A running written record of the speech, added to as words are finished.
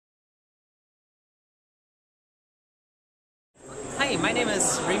Hi, my name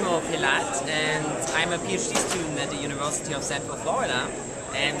is Remo Pillat and I'm a Ph.D. student at the University of Central Florida,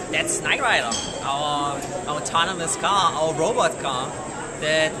 and that's Knight Rider, our autonomous car, our robot car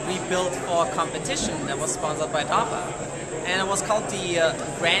that we built for a competition that was sponsored by DARPA. And it was called the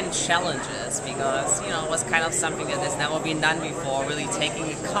Grand Challenges because, it was kind of something that has never been done before, really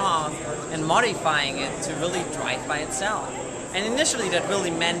taking a car and modifying it to really drive by itself. And initially that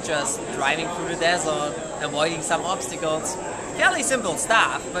really meant just driving through the desert, avoiding some obstacles, fairly simple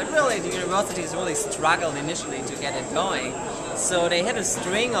stuff, but really the universities really struggled initially to get it going. So they had a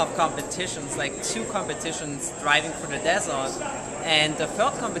string of competitions, like 2 competitions driving through the desert, and the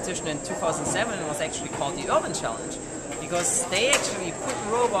third competition in 2007 was actually called the Urban Challenge, because they actually put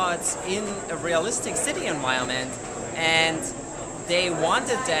robots in a realistic city environment and they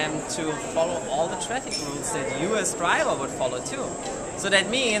wanted them to follow all the traffic rules that you as driver would follow too. So that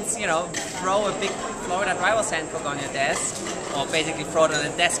means, throw a big Florida driver's handbook on your desk, or basically throw it on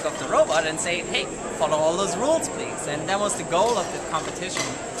the desk of the robot and say, hey, follow all those rules please. And that was the goal of the competition,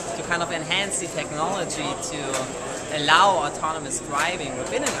 to kind of enhance the technology to allow autonomous driving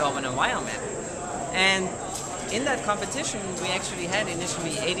within an urban environment. And in that competition, we actually had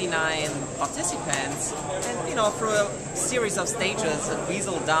initially 89 participants, and through a series of stages, it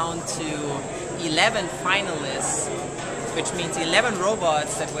weaseled down to 11 finalists, which means 11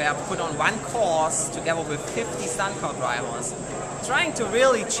 robots that were put on one course together with 50 stunt car drivers, trying to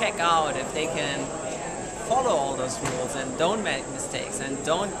really check out if they can follow all those rules and don't make mistakes and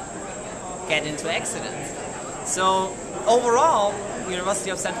don't get into accidents. So overall, University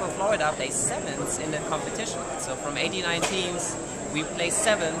of Central Florida placed 7th in the competition. So from 89 teams, we placed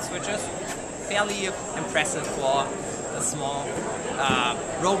 7th, which is fairly impressive for a small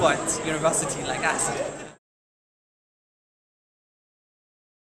robot university like us.